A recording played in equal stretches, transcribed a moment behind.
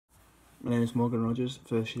My name is Morgan Rogers,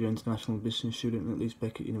 first year international business student at Leeds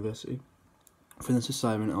Beckett University. For this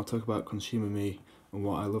assignment, I'll talk about consumer me and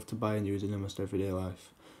what I love to buy and use in almost everyday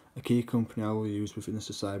life. A key company I will use within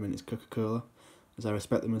this assignment is Coca-Cola, as I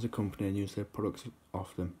respect them as a company and use their products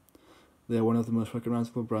often. They are one of the most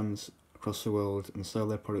recognisable brands across the world and sell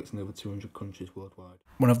their products in over 200 countries worldwide.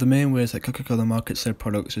 One of the main ways that Coca-Cola markets their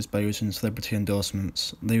products is by using celebrity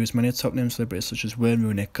endorsements. They use many top-name celebrities such as Wayne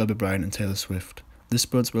Rooney, Kobe Bryant and Taylor Swift. This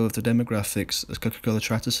bodes well with the demographics, as Coca-Cola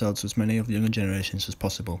try to sell to as many of the younger generations as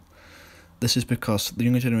possible. This is because the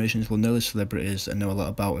younger generations will know the celebrities and know a lot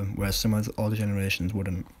about them, whereas some of the older generations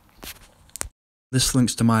wouldn't. This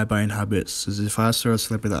links to my buying habits, as if I saw a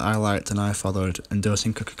celebrity that I liked and I followed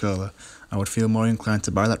endorsing Coca-Cola, I would feel more inclined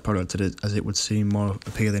to buy that product as it would seem more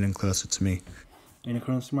appealing and closer to me. In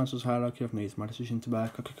accordance to Maslow's hierarchy of needs, my decision to buy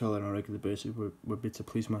Coca-Cola on a regular basis would be to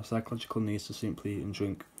please my psychological needs to simply eat and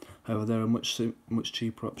drink. However, there are much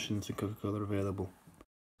cheaper options than Coca-Cola available.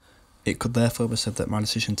 It could therefore be said that my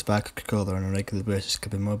decision to buy Coca-Cola on a regular basis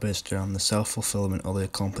could be more based around the self-fulfillment or the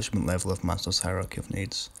accomplishment level of Maslow's hierarchy of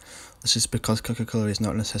needs. This is because Coca-Cola is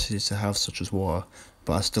not a necessity to have such as water,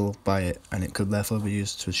 but I still buy it, and it could therefore be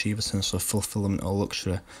used to achieve a sense of fulfillment or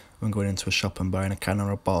luxury when going into a shop and buying a can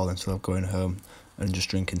or a bottle instead of going home and just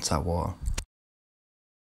drinking tap water.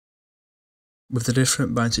 With the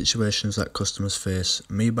different buying situations that customers face,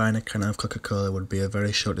 me buying a can of Coca-Cola would be a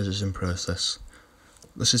very short decision process.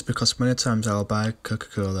 This is because many times I'll buy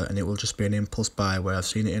Coca-Cola and it will just be an impulse buy where I've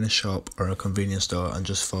seen it in a shop or a convenience store and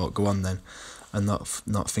just thought, go on then, and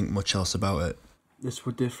not think much else about it. This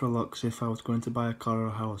would differ a lot because if I was going to buy a car or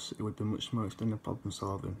a house, it would be much more extended problem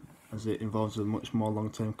solving, as it involves a much more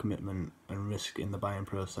long-term commitment and risk in the buying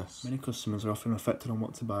process. Many customers are often affected on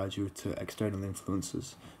what to buy due to external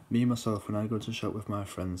influences. Me myself, when I go to shop with my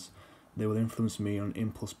friends, they will influence me on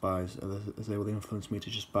impulse buys, as they will influence me to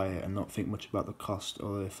just buy it and not think much about the cost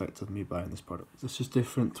or the effect of me buying this product. This is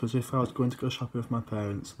different to as if I was going to go shopping with my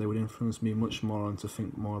parents. They would influence me much more on to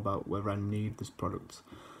think more about whether I need this product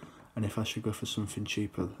and if I should go for something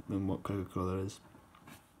cheaper than what Coca-Cola is.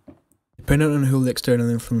 Depending on who the external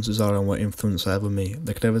influences are and what influence they have on me,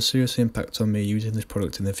 they could have a serious impact on me using this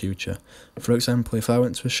product in the future. For example, if I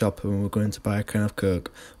went to a shop and we were going to buy a can of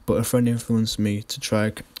Coke, but a friend influenced me to try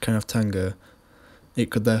a can of Tango,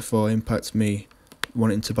 it could therefore impact me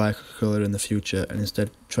wanting to buy Coca-Cola in the future and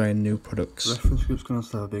instead trying new products. The reference group's going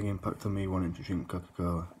to have a big impact on me wanting to drink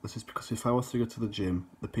Coca-Cola. This is because if I was to go to the gym,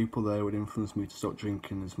 the people there would influence me to stop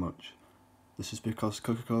drinking as much. This is because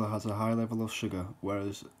Coca-Cola has a high level of sugar,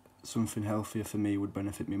 whereas something healthier for me would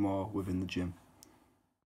benefit me more within the gym.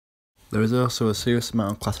 There is also a serious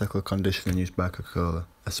amount of classical conditioning used by Coca-Cola,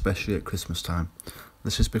 especially at Christmas time.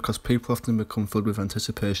 This is because people often become filled with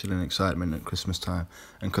anticipation and excitement at Christmas time,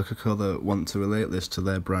 and Coca-Cola want to relate this to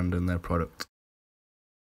their brand and their product.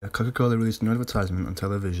 Coca-Cola released a new advertisement on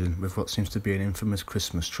television with what seems to be an infamous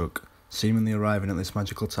Christmas truck, seemingly arriving at this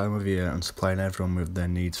magical time of year and supplying everyone with their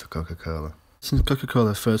needs for Coca-Cola. Since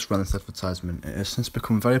Coca-Cola first ran this advertisement, it has since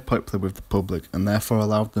become very popular with the public and therefore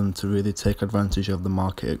allowed them to really take advantage of the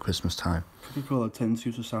market at Christmas time. Coca-Cola tends to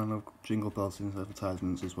use the sound of jingle bells in its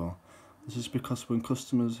advertisements as well. This is because when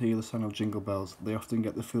customers hear the sound of jingle bells, they often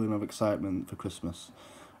get the feeling of excitement for Christmas.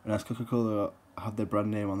 And as Coca-Cola have their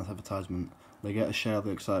brand name on this advertisement, they get a share of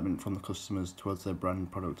the excitement from the customers towards their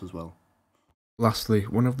brand product as well. Lastly,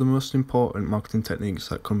 one of the most important marketing techniques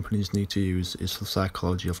that companies need to use is the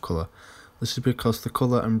psychology of colour. This is because the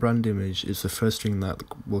colour and brand image is the first thing that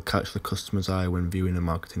will catch the customer's eye when viewing a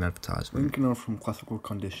marketing advertisement. Linking on from classical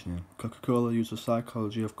conditioning, Coca-Cola use the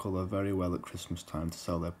psychology of colour very well at Christmas time to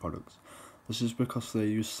sell their products. This is because they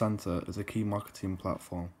use Santa as a key marketing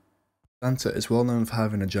platform. Santa is well known for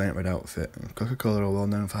having a giant red outfit, and Coca-Cola are well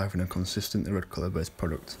known for having a consistently red colour based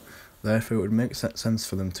product. Therefore, it would make sense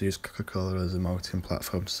for them to use Coca-Cola as a marketing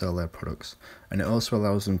platform to sell their products, and it also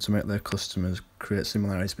allows them to make their customers create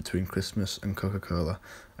similarities between Christmas and Coca-Cola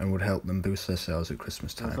and would help them boost their sales at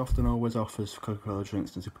Christmas time. There's often always offers for Coca-Cola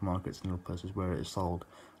drinks in supermarkets and other places where it is sold.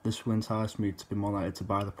 This will entice me to be more likely to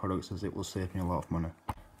buy the products as it will save me a lot of money.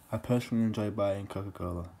 I personally enjoy buying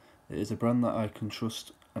Coca-Cola. It is a brand that I can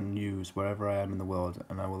trust and use wherever I am in the world,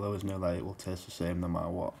 and I will always know that it will taste the same no matter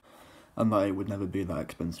what, and that it would never be that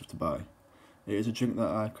expensive to buy. It is a drink that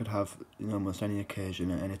I could have in almost any occasion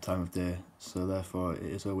at any time of day, so therefore it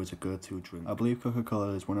is always a go-to drink. I believe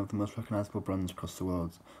Coca-Cola is one of the most recognisable brands across the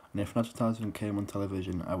world, and if an advertisement came on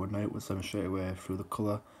television, I would know it was them straight away through the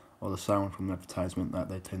colour or the sound from the advertisement that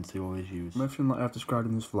they tend to always use. From everything that I have described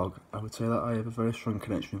in this vlog, I would say that I have a very strong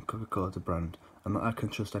connection with Coca-Cola as a brand, and that I can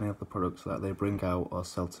trust any of the products that they bring out or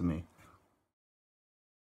sell to me.